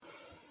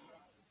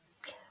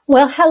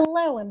Well,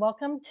 hello and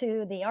welcome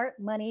to the Art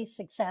Money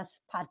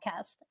Success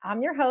Podcast.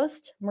 I'm your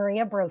host,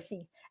 Maria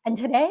Brophy, and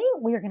today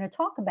we are going to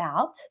talk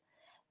about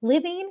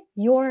living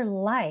your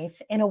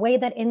life in a way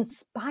that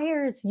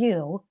inspires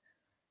you,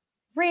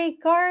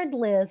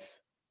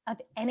 regardless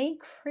of any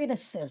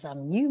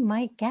criticism you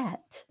might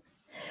get.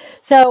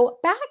 So,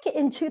 back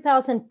in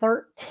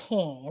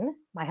 2013,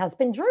 my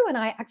husband Drew and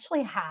I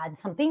actually had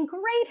something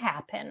great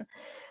happen.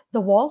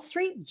 The Wall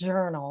Street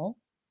Journal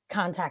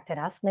contacted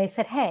us and they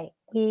said, "Hey,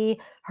 we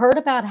heard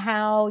about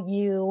how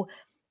you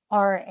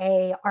are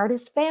a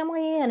artist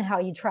family and how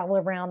you travel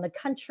around the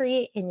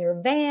country in your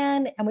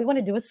van, and we want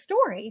to do a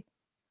story."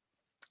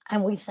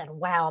 And we said,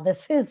 "Wow,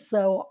 this is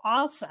so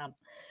awesome."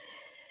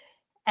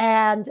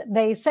 And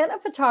they sent a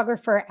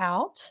photographer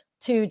out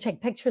to take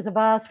pictures of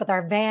us with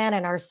our van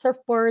and our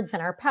surfboards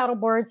and our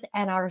paddleboards,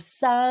 and our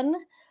son,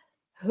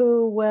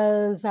 who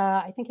was,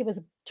 I think he was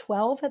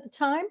 12 at the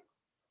time.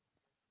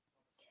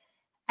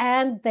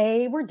 And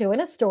they were doing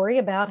a story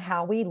about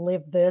how we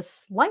live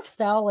this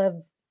lifestyle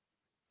of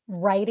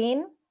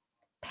writing,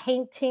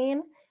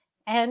 painting,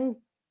 and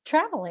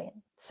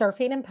traveling,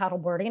 surfing and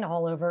paddleboarding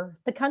all over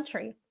the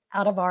country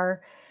out of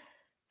our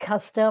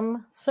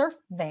custom surf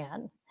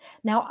van.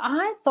 Now,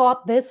 I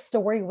thought this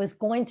story was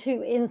going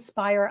to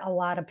inspire a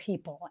lot of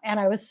people, and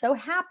I was so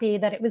happy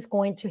that it was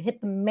going to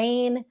hit the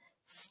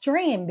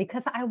mainstream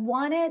because I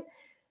wanted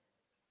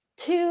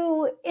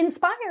to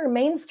inspire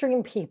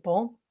mainstream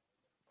people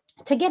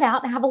to get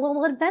out and have a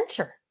little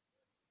adventure.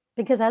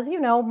 Because, as you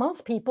know,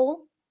 most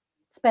people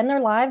spend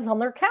their lives on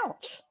their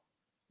couch,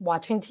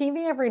 watching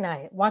TV every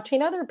night,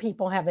 watching other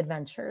people have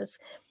adventures.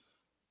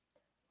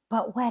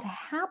 But what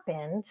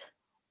happened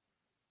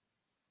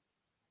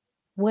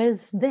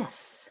was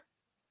this: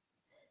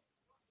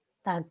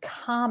 the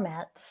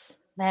comments,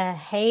 the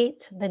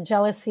hate, the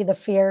jealousy, the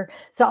fear.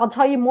 So I'll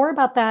tell you more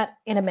about that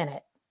in a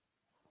minute,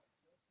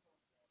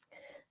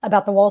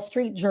 about the Wall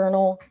Street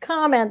Journal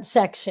comment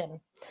section.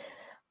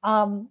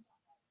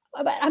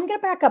 But I'm going to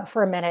back up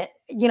for a minute.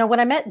 When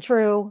I met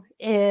Drew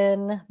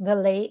in the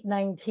late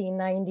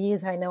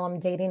 1990s, I know I'm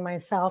dating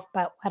myself,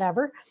 but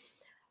whatever.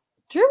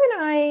 Drew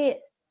and I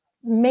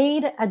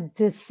made a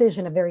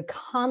decision, a very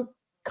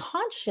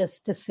conscious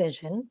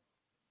decision,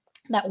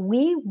 that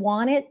we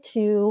wanted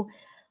to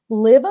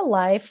live a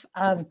life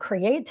of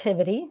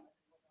creativity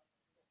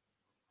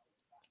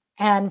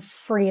and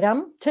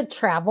freedom to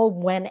travel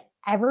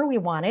whenever we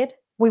wanted.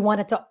 We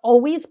wanted to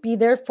always be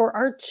there for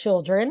our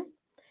children.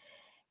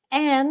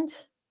 And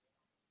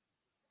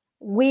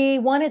we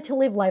wanted to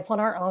live life on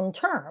our own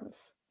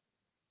terms.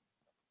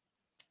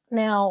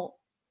 Now,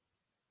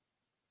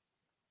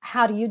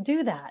 how do you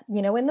do that?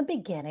 In the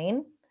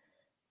beginning,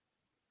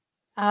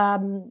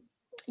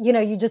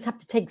 you just have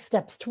to take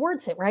steps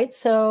towards it, right?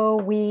 So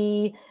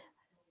we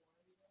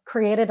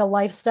created a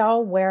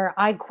lifestyle where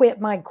I quit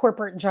my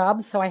corporate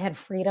job so I had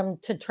freedom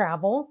to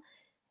travel.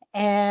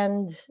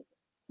 And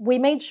we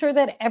made sure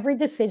that every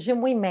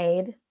decision we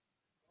made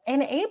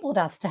enabled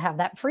us to have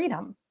that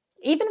freedom,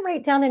 even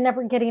right down to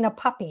never getting a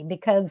puppy.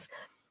 Because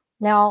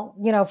now,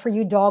 for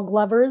you dog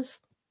lovers,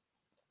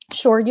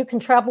 sure, you can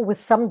travel with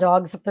some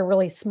dogs if they're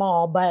really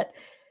small, but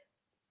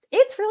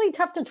it's really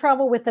tough to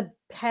travel with a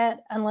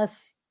pet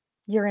unless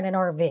you're in an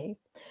RV,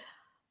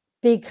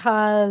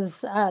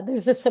 because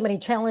there's just so many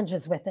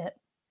challenges with it.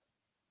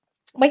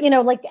 But,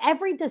 like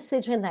every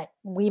decision that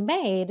we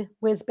made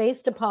was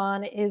based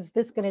upon, is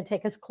this going to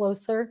take us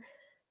closer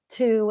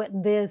to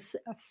this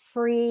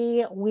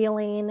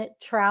free-wheeling,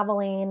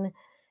 traveling,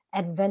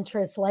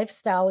 adventurous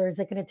lifestyle, or is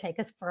it going to take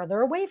us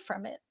further away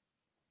from it?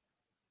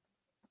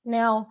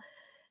 Now,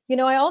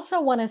 I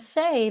also want to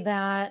say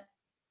that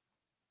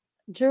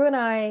Drew and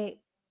I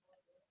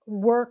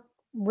work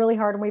really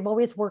hard, and we've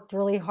always worked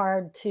really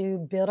hard to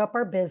build up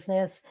our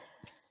business,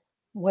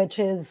 which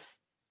is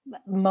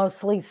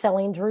mostly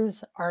selling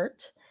Drew's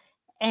art.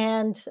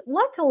 And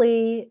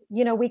luckily,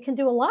 we can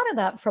do a lot of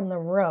that from the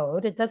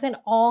road. It doesn't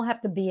all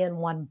have to be in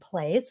one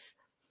place,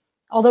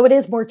 although it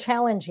is more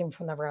challenging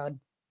from the road.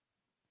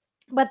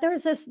 But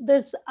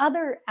there's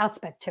other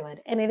aspect to it.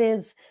 And it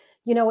is,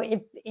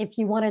 if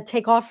you want to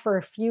take off for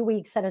a few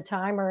weeks at a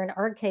time, or in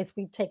our case,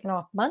 we've taken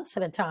off months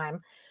at a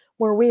time,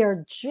 where we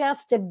are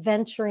just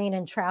adventuring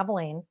and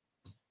traveling,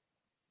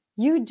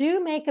 you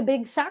do make a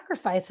big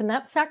sacrifice, and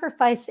that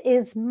sacrifice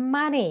is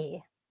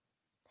money.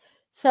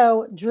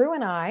 So Drew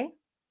and I,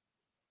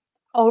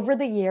 over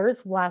the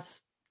years,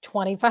 last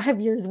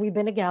 25 years we've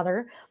been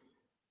together,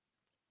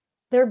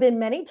 there have been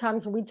many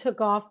times when we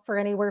took off for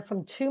anywhere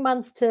from 2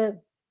 months to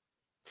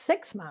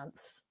 6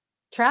 months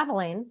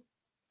traveling,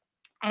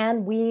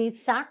 and we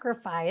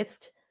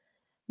sacrificed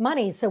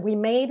money. So we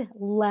made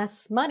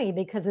less money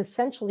because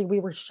essentially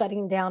we were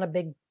shutting down a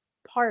big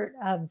part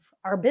of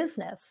our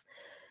business.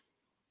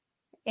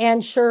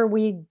 And sure,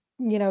 we,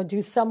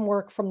 do some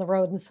work from the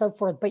road and so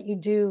forth, but you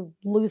do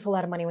lose a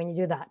lot of money when you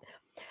do that.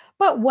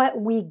 But what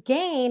we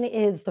gain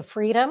is the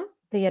freedom,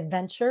 the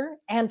adventure.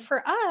 And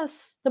for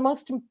us, the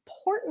most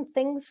important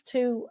things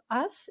to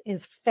us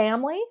is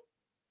family,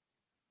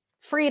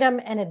 freedom,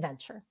 and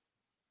adventure.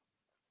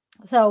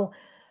 So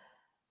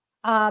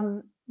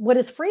What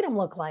does freedom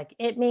look like?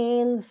 It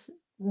means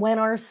when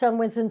our son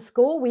was in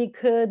school, we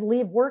could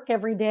leave work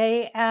every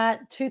day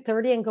at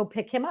 2:30 and go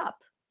pick him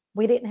up.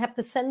 We didn't have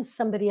to send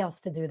somebody else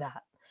to do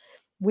that.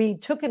 We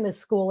took him to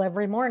school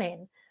every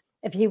morning.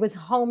 If he was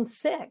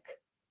homesick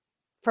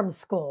from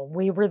school,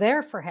 we were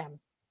there for him.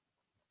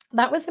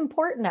 That was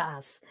important to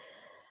us.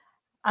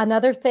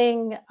 Another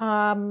thing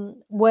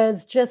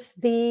was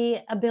just the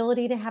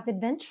ability to have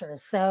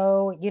adventures.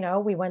 So,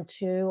 we went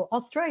to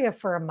Australia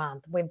for a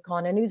month. We've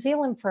gone to New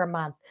Zealand for a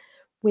month.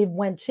 We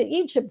went to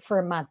Egypt for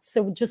a month.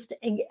 So just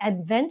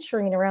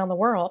adventuring around the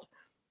world.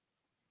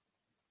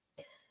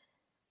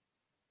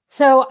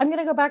 So I'm going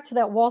to go back to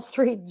that Wall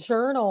Street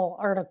Journal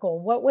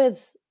article. What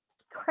was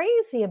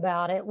crazy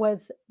about it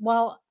was,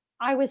 well,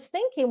 I was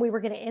thinking we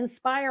were going to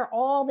inspire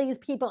all these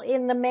people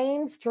in the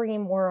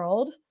mainstream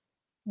world,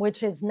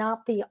 which is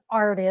not the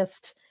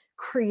artist,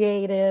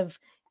 creative,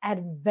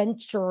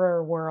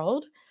 adventurer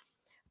world.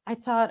 I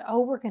thought,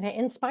 oh, we're going to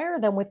inspire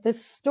them with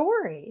this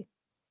story.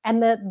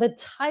 And the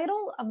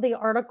title of the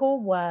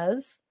article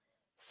was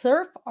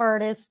Surf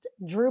Artist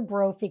Drew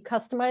Brophy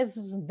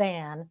Customizes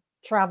Van,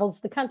 Travels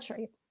the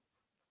Country.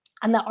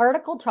 And the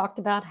article talked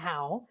about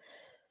how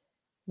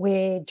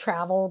we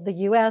traveled the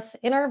US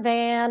in our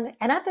van.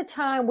 And at the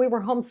time, we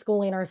were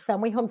homeschooling our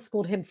son. We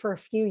homeschooled him for a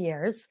few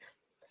years.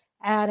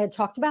 And it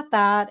talked about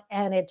that.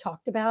 And it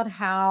talked about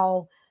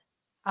how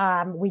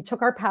we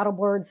took our paddle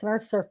boards and our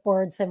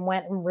surfboards and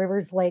went in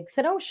rivers, lakes,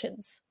 and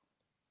oceans.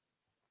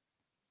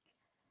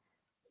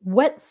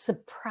 What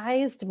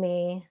surprised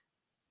me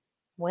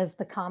was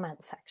the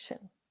comment section.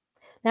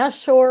 Now,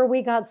 sure,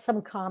 we got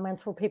some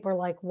comments where people are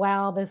like,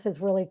 wow, this is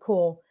really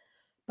cool.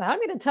 But I'm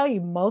going to tell you,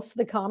 most of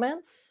the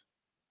comments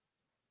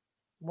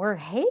were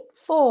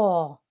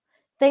hateful.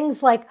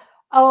 Things like,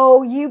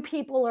 oh, you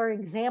people are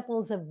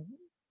examples of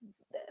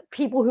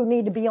people who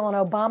need to be on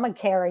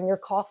Obamacare and you're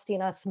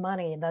costing us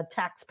money, the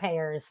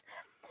taxpayers.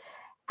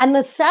 And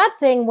the sad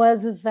thing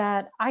is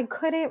that I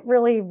couldn't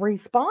really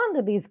respond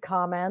to these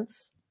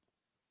comments.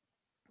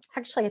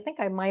 Actually, I think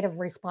I might have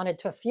responded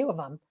to a few of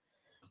them.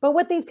 But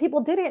what these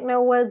people didn't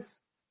know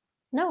was,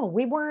 no,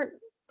 we weren't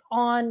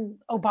on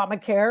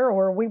Obamacare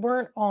or we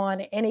weren't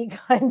on any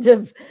kind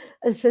of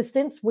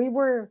assistance. We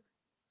were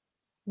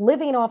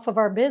living off of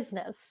our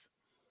business.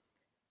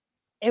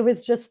 It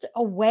was just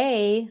a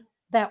way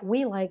that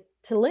we like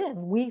to live.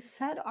 We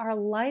set our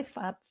life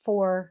up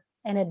for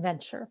an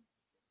adventure.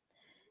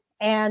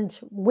 And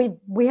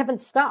we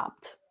haven't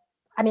stopped.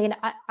 I mean,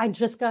 I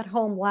just got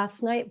home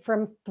last night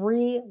from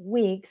 3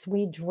 weeks.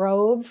 We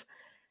drove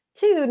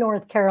to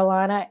North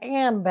Carolina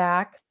and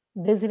back,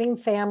 visiting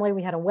family.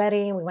 We had a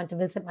wedding. We went to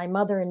visit my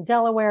mother in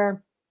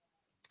Delaware.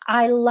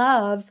 I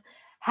love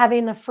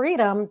having the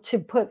freedom to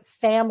put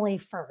family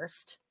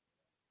first.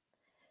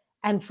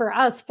 And for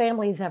us,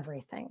 family is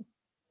everything,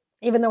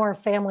 even though our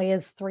family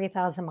is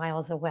 3,000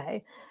 miles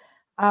away.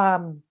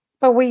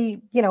 But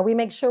we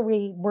make sure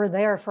we're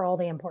there for all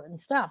the important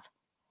stuff.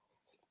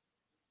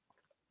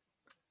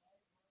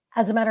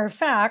 As a matter of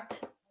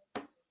fact,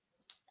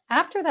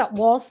 after that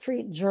Wall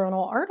Street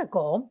Journal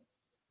article,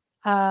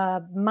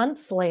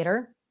 months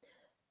later,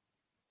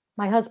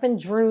 my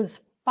husband Drew's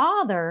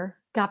father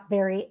got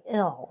very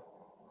ill.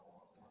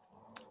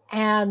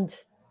 And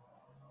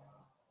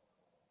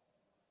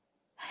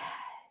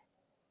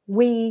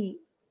we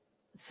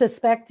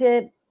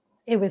suspected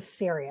it was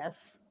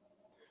serious.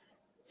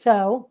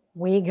 So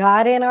we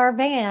got in our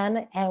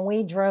van and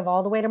we drove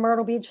all the way to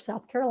Myrtle Beach,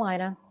 South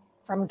Carolina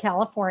from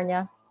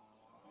California.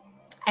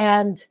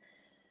 And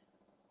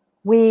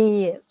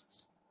we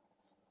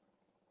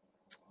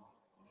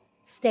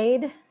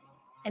stayed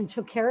and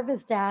took care of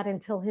his dad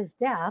until his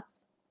death.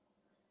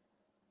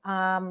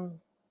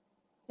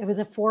 It was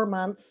a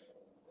 4-month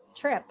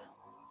trip.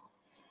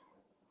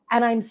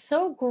 And I'm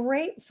so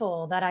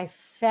grateful that I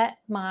set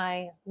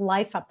my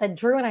life up, that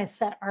Drew and I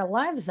set our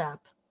lives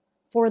up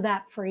for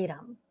that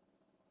freedom.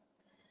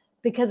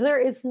 Because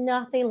there is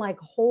nothing like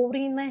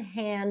holding the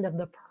hand of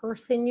the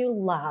person you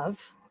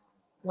love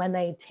when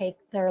they take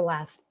their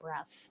last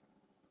breath.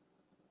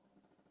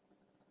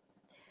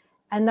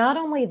 And not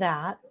only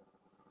that,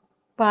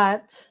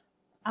 but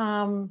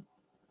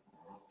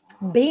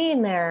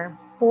being there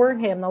for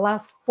him the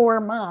last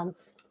 4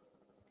 months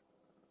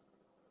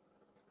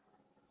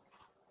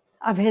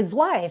of his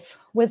life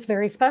was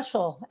very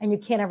special, and you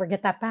can't ever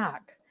get that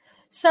back.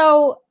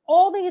 So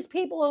all these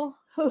people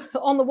who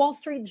on the Wall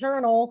Street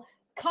Journal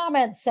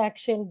comment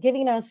section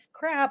giving us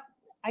crap,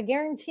 I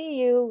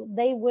guarantee you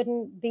they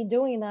wouldn't be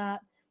doing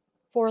that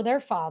for their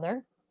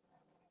father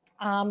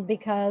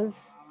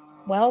because,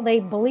 well, they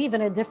believe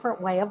in a different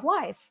way of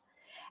life.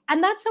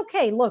 And that's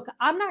okay. Look,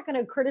 I'm not going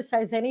to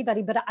criticize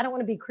anybody, but I don't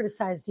want to be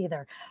criticized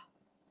either.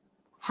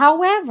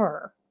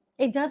 However,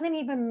 it doesn't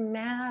even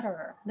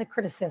matter, the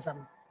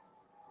criticism.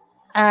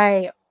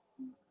 I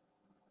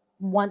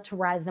want to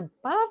rise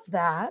above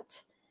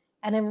that.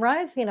 And in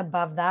rising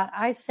above that,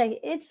 I say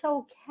it's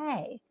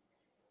okay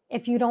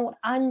if you don't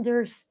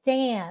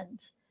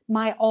understand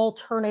my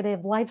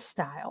alternative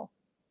lifestyle.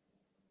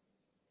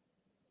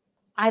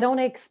 I don't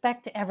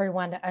expect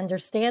everyone to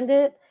understand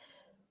it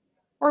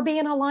or be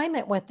in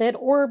alignment with it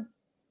or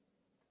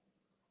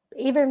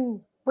even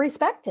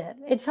respect it.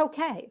 It's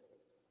okay.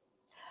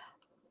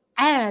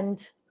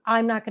 And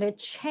I'm not going to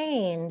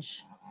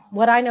change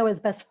what I know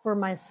is best for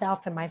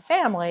myself and my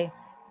family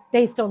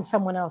based on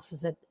someone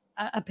else's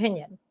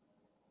opinion.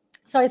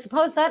 So I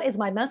suppose that is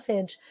my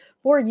message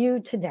for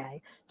you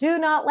today. Do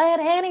not let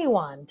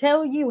anyone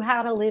tell you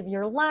how to live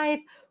your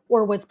life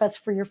or what's best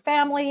for your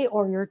family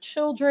or your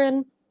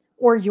children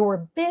or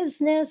your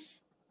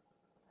business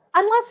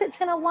unless it's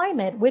in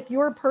alignment with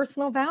your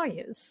personal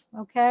values.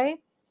 Okay.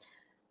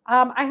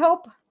 I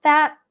hope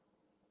that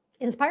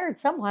inspired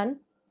someone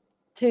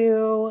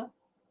to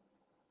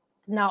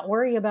not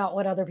worry about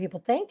what other people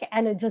think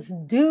and to just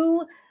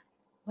do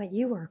what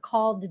you are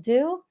called to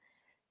do.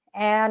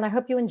 And I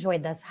hope you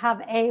enjoyed this.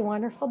 Have a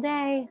wonderful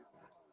day.